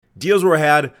Deals were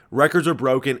had, records were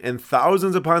broken, and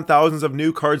thousands upon thousands of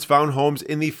new cards found homes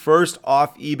in the first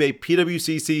off eBay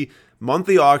PWCC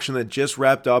monthly auction that just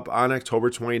wrapped up on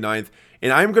October 29th.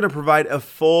 And I'm going to provide a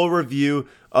full review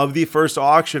of the first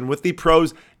auction with the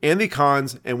pros and the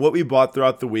cons and what we bought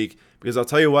throughout the week, because I'll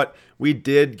tell you what, we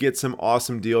did get some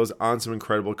awesome deals on some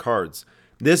incredible cards.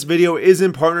 This video is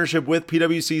in partnership with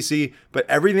PWCC, but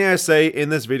everything I say in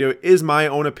this video is my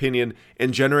own opinion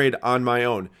and generated on my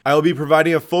own. I will be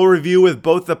providing a full review with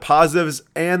both the positives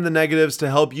and the negatives to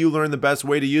help you learn the best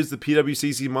way to use the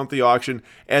PWCC monthly auction,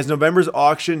 as November's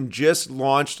auction just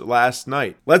launched last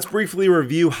night. Let's briefly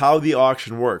review how the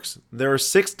auction works. There are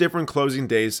 6 different closing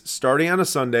days starting on a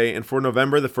Sunday, and for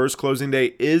November, the first closing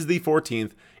day is the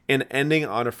 14th and ending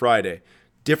on a Friday.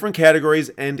 Different categories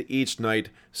end each night,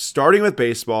 starting with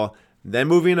baseball, then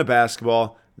moving to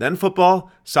basketball, then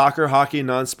football, soccer, hockey, and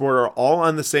non-sport are all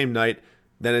on the same night.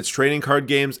 Then it's trading card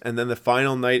games, and then the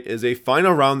final night is a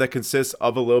final round that consists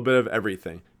of a little bit of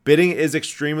everything. Bidding is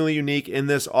extremely unique in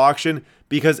this auction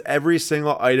because every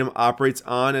single item operates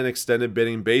on an extended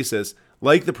bidding basis,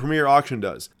 like the Premier Auction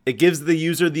does. It gives the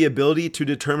user the ability to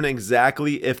determine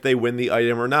exactly if they win the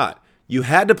item or not. You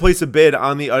had to place a bid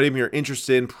on the item you're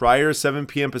interested in prior to 7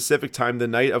 p.m. Pacific time the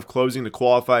night of closing to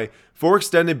qualify for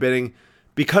extended bidding.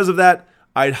 Because of that,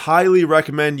 I'd highly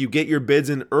recommend you get your bids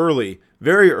in early,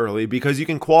 very early, because you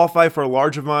can qualify for a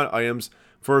large amount of items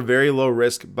for a very low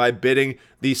risk by bidding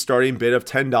the starting bid of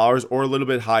 $10 or a little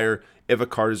bit higher if a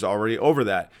card is already over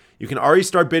that. You can already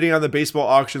start bidding on the baseball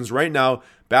auctions right now.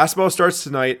 Basketball starts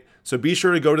tonight, so be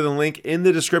sure to go to the link in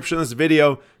the description of this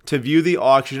video to view the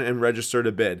auction and register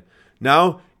to bid.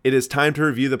 Now, it is time to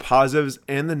review the positives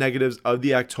and the negatives of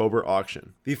the October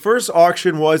auction. The first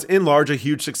auction was, in large, a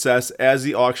huge success as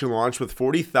the auction launched with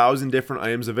 40,000 different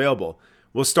items available.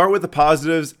 We'll start with the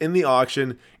positives in the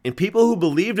auction, and people who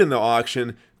believed in the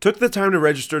auction took the time to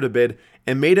register to bid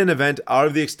and made an event out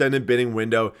of the extended bidding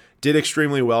window did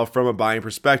extremely well from a buying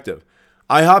perspective.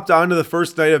 I hopped onto the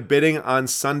first night of bidding on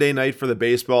Sunday night for the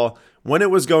baseball when it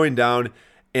was going down,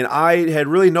 and I had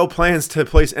really no plans to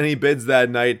place any bids that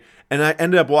night. And I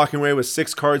ended up walking away with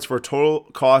 6 cards for a total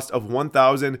cost of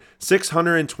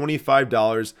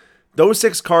 $1,625. Those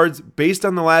 6 cards, based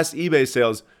on the last eBay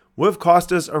sales, would have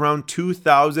cost us around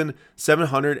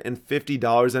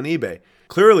 $2,750 on eBay.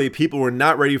 Clearly, people were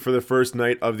not ready for the first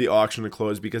night of the auction to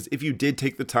close, because if you did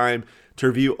take the time to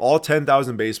review all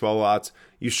 10,000 baseball lots,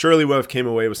 you surely would have came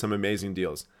away with some amazing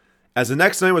deals. As the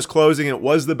next night was closing, it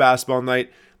was the basketball night.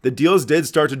 The deals did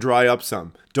start to dry up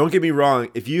some. Don't get me wrong,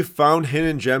 if you found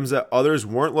hidden gems that others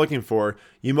weren't looking for,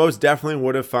 you most definitely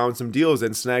would have found some deals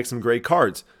and snagged some great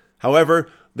cards. However,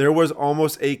 there was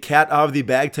almost a cat out of the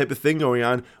bag type of thing going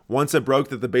on once it broke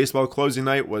that the baseball closing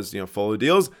night was, full of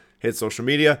deals, hit social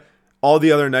media. All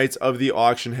the other nights of the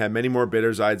auction had many more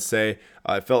bidders, I'd say.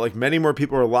 It felt like many more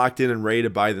people were locked in and ready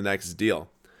to buy the next deal.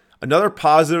 Another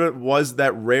positive was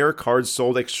that rare cards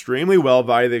sold extremely well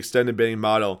via the extended bidding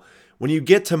model. When you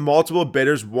get to multiple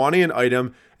bidders wanting an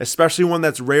item, especially one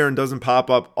that's rare and doesn't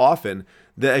pop up often,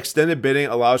 the extended bidding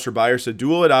allows for buyers to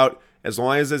duel it out as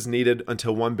long as it's needed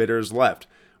until one bidder is left.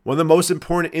 One of the most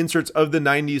important inserts of the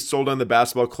 90s sold on the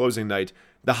basketball closing night,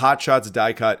 the Hot Shots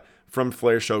die cut from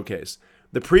Flair Showcase.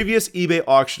 The previous eBay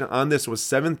auction on this was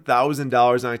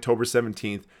 $7,000 on October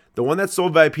 17th. The one that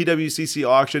sold via PWCC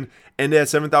auction ended at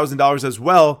 $7,000 as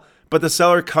well, but the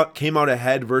seller came out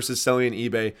ahead versus selling on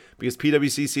eBay because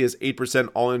PWCC has 8%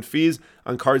 all-in fees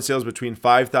on card sales between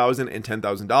 $5,000 and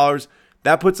 $10,000.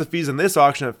 That puts the fees on this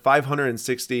auction at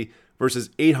 $560 versus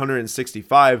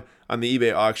 $865 on the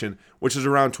eBay auction, which is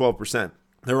around 12%.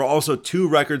 There were also 2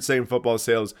 record-setting football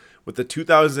sales, with the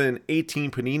 2018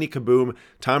 Panini Kaboom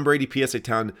Tom Brady PSA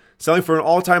 10 selling for an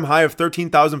all-time high of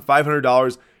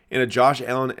 $13,500 and a Josh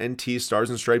Allen NT Stars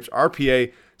and Stripes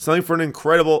RPA selling for an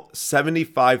incredible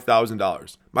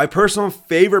 $75,000. My personal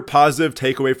favorite positive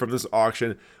takeaway from this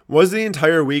auction was the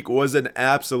entire week was an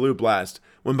absolute blast.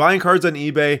 When buying cards on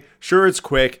eBay, sure, it's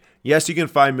quick. Yes, you can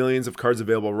find millions of cards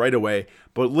available right away,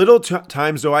 but little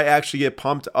times do I actually get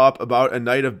pumped up about a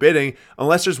night of bidding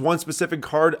unless there's one specific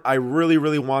card I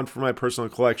really want for my personal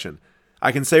collection.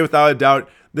 I can say without a doubt,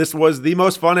 this was the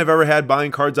most fun I've ever had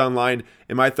buying cards online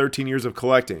in my 13 years of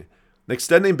collecting. The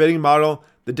extending bidding model,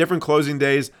 the different closing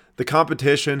days, the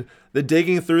competition, the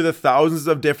digging through the thousands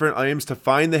of different items to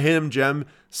find the hidden gem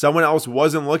someone else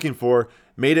wasn't looking for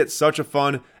made it such a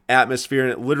fun atmosphere,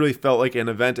 and it literally felt like an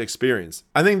event experience.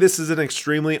 I think this is an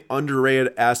extremely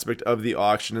underrated aspect of the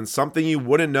auction and something you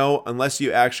wouldn't know unless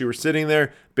you actually were sitting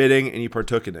there bidding and you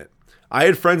partook in it. I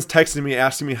had friends texting me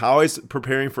asking me how I was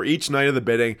preparing for each night of the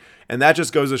bidding, and that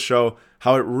just goes to show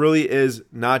how it really is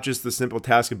not just the simple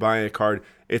task of buying a card,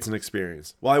 it's an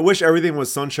experience. While I wish everything was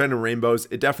sunshine and rainbows,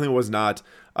 it definitely was not.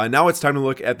 Now it's time to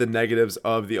look at the negatives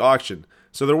of the auction.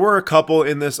 So there were a couple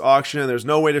in this auction, and there's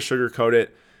no way to sugarcoat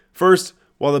it. First,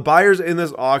 while the buyers in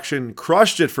this auction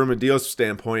crushed it from a deals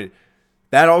standpoint,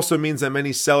 that also means that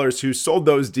many sellers who sold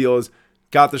those deals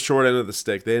got the short end of the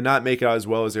stick. They did not make it out as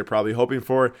well as they're probably hoping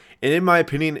for. And in my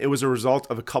opinion, it was a result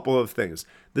of a couple of things.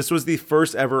 This was the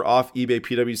first ever off eBay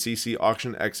PWCC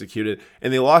auction executed,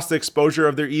 and they lost the exposure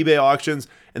of their eBay auctions,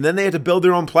 and then they had to build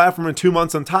their own platform in 2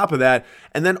 months on top of that,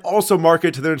 and then also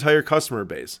market to their entire customer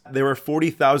base. There were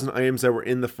 40,000 items that were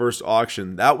in the first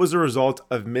auction. That was a result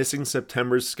of missing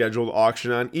September's scheduled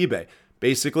auction on eBay.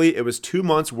 Basically, it was 2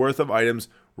 months worth of items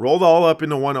rolled all up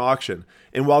into one auction.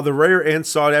 And while the rare and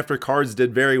sought after cards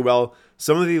did very well,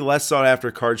 some of the less sought after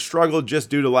cards struggled just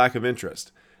due to lack of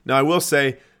interest. Now, I will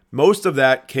say, most of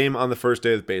that came on the first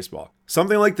day of baseball.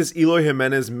 Something like this Eloy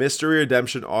Jimenez Mystery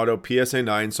Redemption Auto PSA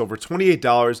 9 sold for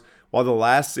 $28, while the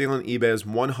last sale on eBay is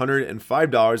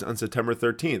 $105 on September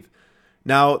 13th.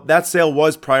 Now, that sale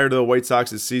was prior to the White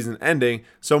Sox's season ending,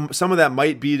 so some of that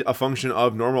might be a function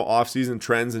of normal offseason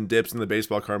trends and dips in the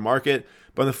baseball card market.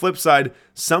 But on the flip side,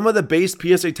 some of the base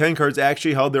PSA 10 cards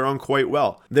actually held their own quite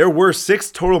well. There were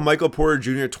 6 total Michael Porter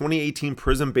Jr. 2018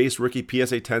 Prism base rookie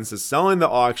PSA 10s to sell in the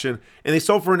auction, and they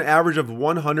sold for an average of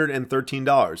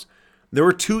 $113. There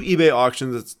were 2 eBay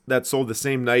auctions that sold the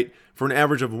same night for an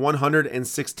average of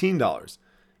 $116.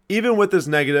 Even with this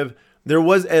negative, there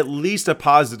was at least a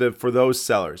positive for those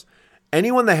sellers.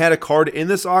 Anyone that had a card in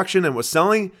this auction and was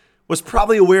selling was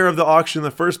probably aware of the auction in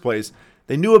the first place.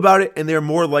 They knew about it, and they're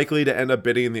more likely to end up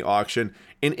bidding in the auction.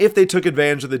 And if they took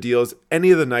advantage of the deals any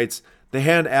of the nights, they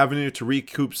had an avenue to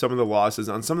recoup some of the losses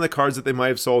on some of the cards that they might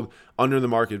have sold under the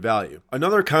market value.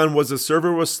 Another con was the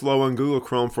server was slow on Google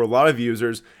Chrome for a lot of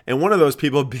users, and one of those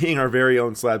people being our very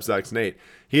own Slabstocks Nate.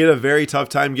 He had a very tough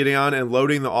time getting on and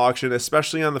loading the auction,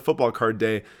 especially on the football card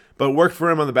day, but it worked for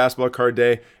him on the basketball card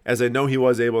day, as I know he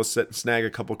was able to snag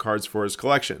a couple cards for his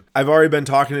collection. I've already been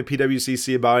talking to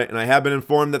PWCC about it, and I have been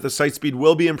informed that the site speed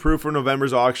will be improved for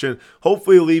November's auction,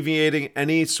 hopefully alleviating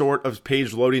any sort of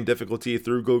page loading difficulty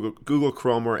through Google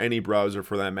Chrome or any browser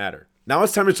for that matter. Now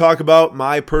it's time to talk about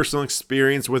my personal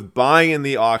experience with buying in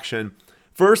the auction.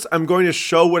 First, I'm going to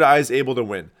show what I was able to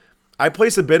win. I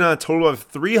placed a bid on a total of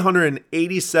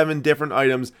 387 different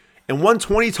items and won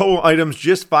 20 total items,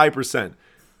 just 5%.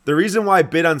 The reason why I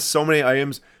bid on so many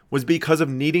items was because of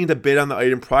needing to bid on the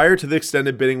item prior to the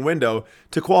extended bidding window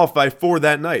to qualify for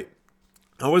that night.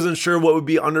 I wasn't sure what would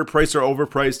be underpriced or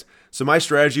overpriced, so my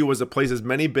strategy was to place as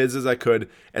many bids as I could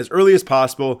as early as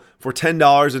possible for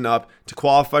 $10 and up to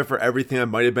qualify for everything I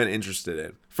might have been interested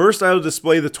in. First, I will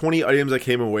display the 20 items I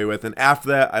came away with, and after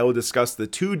that, I will discuss the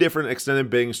 2 different extended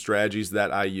bidding strategies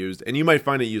that I used, and you might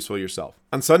find it useful yourself.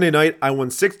 On Sunday night, I won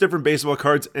 6 different baseball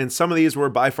cards, and some of these were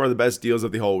by far the best deals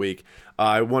of the whole week.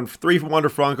 I won 3 Wander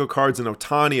Franco cards, an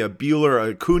Ohtani, a Buehler,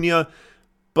 a Acuna,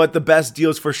 but the best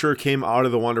deals for sure came out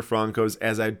of the Wander Francos,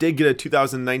 as I did get a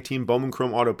 2019 Bowman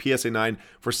Chrome Auto PSA 9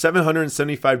 for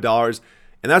 $775,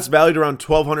 and that's valued around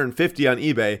 $1,250 on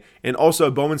eBay, and also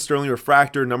a Bowman Sterling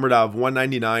Refractor numbered out of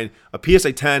 199, a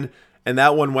PSA 10, and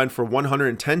that one went for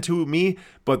 $110 to me,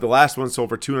 but the last one sold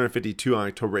for $252 on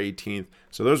October 18th,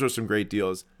 so those were some great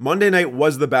deals. Monday night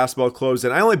was the basketball close,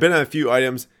 and I only bid on a few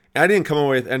items, and I didn't come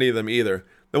away with any of them either.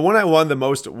 The one I won the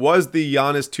most was the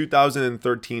Giannis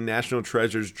 2013 National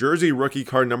Treasures jersey rookie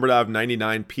card numbered out of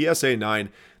 99 PSA 9.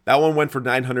 That one went for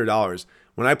 $900.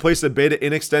 When I placed a bid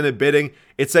in extended bidding,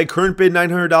 it said current bid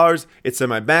 $900. It said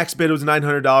my max bid was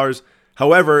 $900.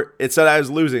 However, it said I was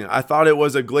losing. I thought it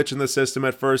was a glitch in the system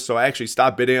at first, so I actually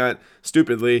stopped bidding on it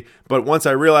stupidly. But once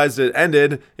I realized it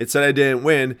ended, it said I didn't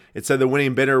win. It said the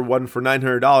winning bidder won for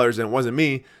 $900, and it wasn't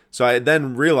me. So I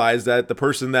then realized that the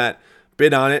person that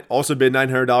bid on it also bid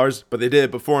 $900, but they did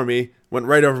it before me, went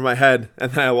right over my head,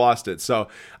 and then I lost it. So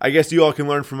I guess you all can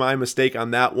learn from my mistake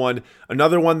on that one.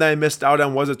 Another one that I missed out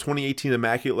on was a 2018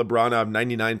 Immaculate LeBron of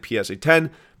 99 PSA 10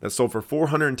 that sold for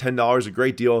 $410, a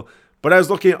great deal. But I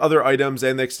was looking at other items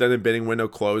and the extended bidding window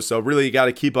closed, so really you got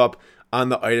to keep up on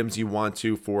the items you want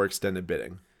to for extended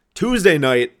bidding. Tuesday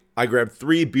night, I grabbed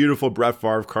 3 beautiful Brett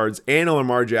Favre cards and a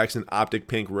Lamar Jackson Optic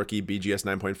Pink Rookie BGS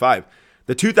 9.5.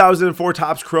 The 2004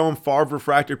 Topps Chrome Favre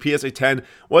Refractor PSA 10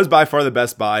 was by far the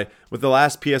best buy, with the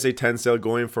last PSA 10 sale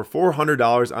going for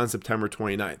 $400 on September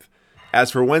 29th.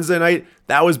 As for Wednesday night,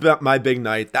 that was my big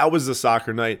night. That was the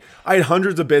soccer night. I had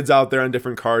hundreds of bids out there on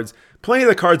different cards. Plenty of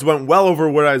the cards went well over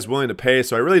what I was willing to pay,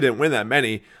 so I really didn't win that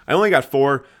many. I only got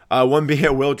 4. One being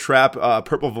a Will Trapp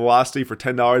Purple Velocity for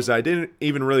 $10 that I didn't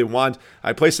even really want.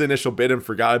 I placed the initial bid and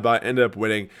forgot about it, ended up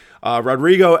winning.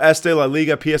 Rodrigo Este La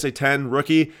Liga PSA 10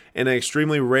 rookie and an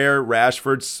extremely rare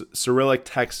Rashford Cyrillic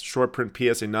text short print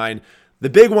PSA 9. The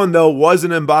big one, though, was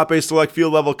an Mbappe Select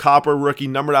Field Level Copper rookie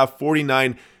numbered out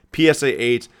 49 PSA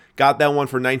 8. Got that one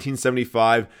for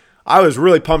 $19.75. I was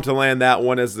really pumped to land that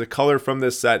one as the color from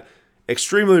this set,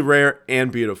 extremely rare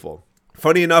and beautiful.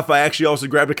 Funny enough, I actually also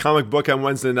grabbed a comic book on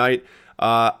Wednesday night.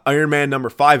 Iron Man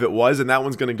number 5 it was, and that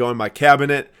one's going to go in my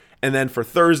cabinet. And then for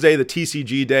Thursday, the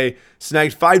TCG day,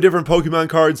 snagged 5 different Pokemon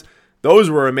cards. Those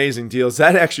were amazing deals.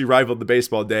 That actually rivaled the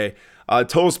baseball day.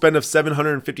 Total spend of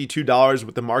 $752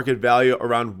 with the market value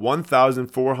around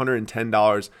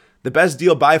 $1,410. The best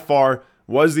deal by far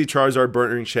was the Charizard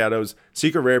Burning Shadows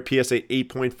Secret Rare PSA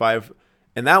 8.5.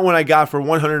 And that one I got for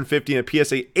 $150 and a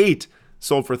PSA 8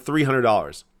 sold for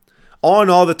 $300. All in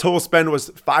all, the total spend was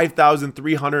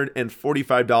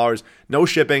 $5,345. No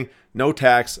shipping, no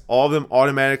tax. All of them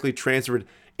automatically transferred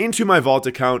into my vault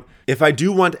account. If I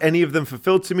do want any of them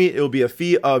fulfilled to me, it will be a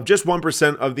fee of just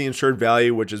 1% of the insured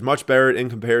value, which is much better in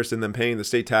comparison than paying the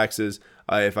state taxes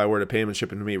if I were to pay them and ship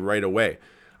them to me right away.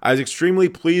 I was extremely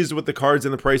pleased with the cards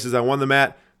and the prices I won them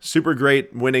at. Super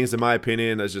great winnings in my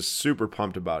opinion. I was just super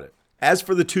pumped about it. As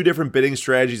for the 2 different bidding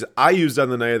strategies I used on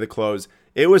the night of the close,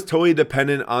 it was totally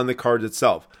dependent on the cards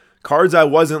itself. Cards I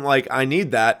wasn't like, I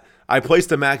need that. I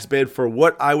placed a max bid for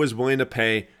what I was willing to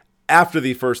pay after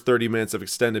the first 30 minutes of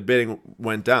extended bidding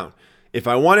went down. If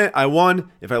I won it, I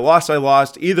won. If I lost, I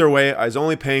lost. Either way, I was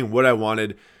only paying what I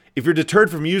wanted. If you're deterred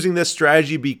from using this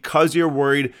strategy because you're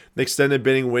worried the extended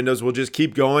bidding windows will just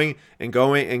keep going and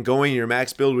going and going, your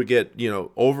max bid would get,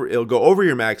 it'll go over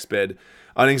your max bid.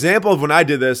 An example of when I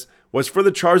did this was for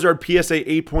the Charizard PSA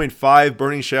 8.5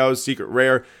 Burning Shadows Secret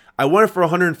Rare. I won it for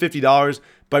 $150,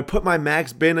 but I put my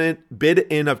max bid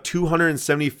in of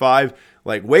 $275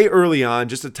 like way early on,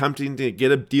 just attempting to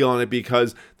get a deal on it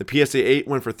because the PSA 8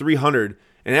 went for $300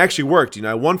 and it actually worked.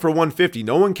 I won for $150.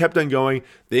 No one kept on going.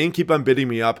 They didn't keep on bidding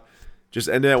me up. Just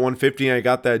ended at $150 and I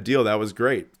got that deal. That was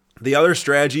great. The other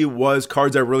strategy was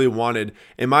cards I really wanted,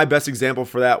 and my best example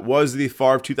for that was the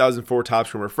Favre 2004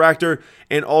 Topps Chrome Refractor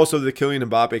and also the Kylian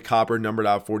Mbappe Copper numbered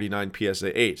out 49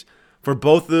 PSA 8. For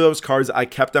both of those cards, I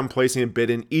kept on placing a bid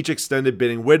in each extended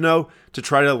bidding window to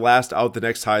try to last out the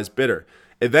next highest bidder.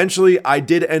 Eventually, I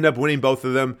did end up winning both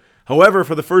of them. However,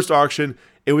 for the first auction,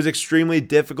 it was extremely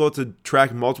difficult to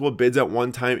track multiple bids at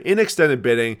one time in extended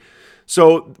bidding.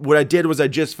 So what I did was I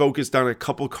just focused on a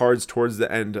couple cards towards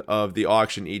the end of the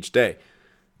auction each day.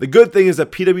 The good thing is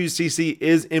that PWCC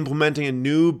is implementing a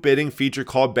new bidding feature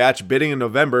called batch bidding in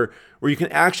November, where you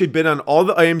can actually bid on all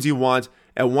the items you want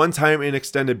at one time in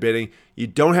extended bidding. You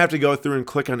don't have to go through and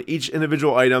click on each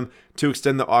individual item to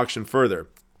extend the auction further.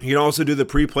 You can also do the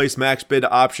pre-place max bid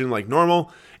option like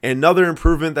normal. And another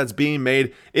improvement that's being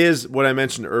made is what I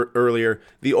mentioned earlier,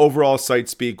 the overall site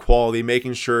speed quality,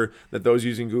 making sure that those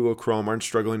using Google Chrome aren't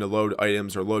struggling to load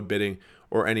items or load bidding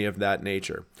or any of that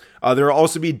nature. There will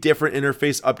also be different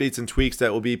interface updates and tweaks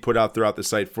that will be put out throughout the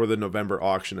site for the November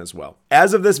auction as well.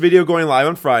 As of this video going live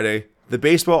on Friday, the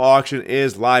baseball auction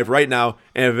is live right now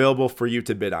and available for you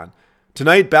to bid on.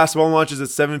 Tonight, basketball launches at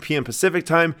 7 p.m. Pacific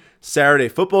time. Saturday,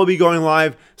 football will be going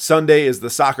live. Sunday is the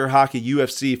soccer, hockey,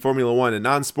 UFC, Formula 1, and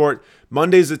non-sport.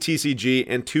 Monday is the TCG,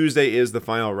 and Tuesday is the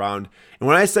final round. And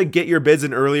when I say get your bids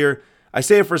in earlier, I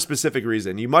say it for a specific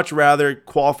reason. You much rather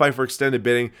qualify for extended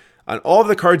bidding on all of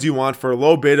the cards you want for a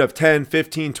low bid of 10,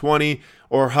 15, 20,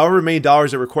 or however many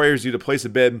dollars it requires you to place a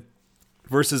bid,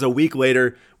 versus a week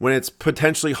later when it's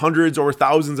potentially hundreds or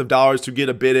thousands of dollars to get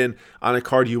a bid in on a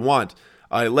card you want.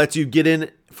 It lets you get in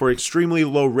for extremely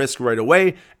low risk right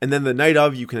away, and then the night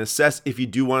of, you can assess if you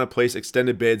do want to place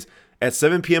extended bids at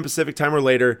 7 p.m. Pacific time or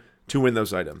later to win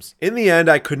those items. In the end,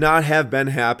 I could not have been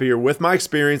happier with my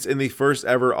experience in the first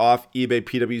ever off eBay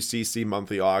PWCC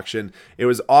monthly auction. It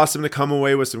was awesome to come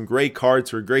away with some great cards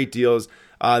for great deals.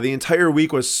 The entire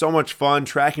week was so much fun,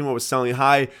 tracking what was selling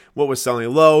high, what was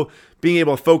selling low, being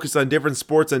able to focus on different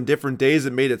sports on different days.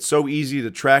 It made it so easy to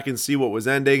track and see what was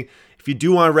ending. If you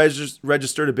do want to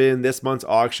register to bid in this month's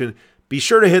auction, be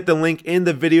sure to hit the link in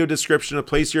the video description to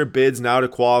place your bids now to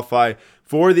qualify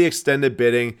for the extended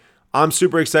bidding. I'm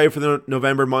super excited for the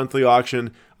November monthly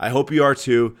auction. I hope you are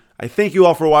too. I thank you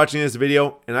all for watching this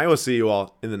video, and I will see you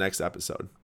all in the next episode.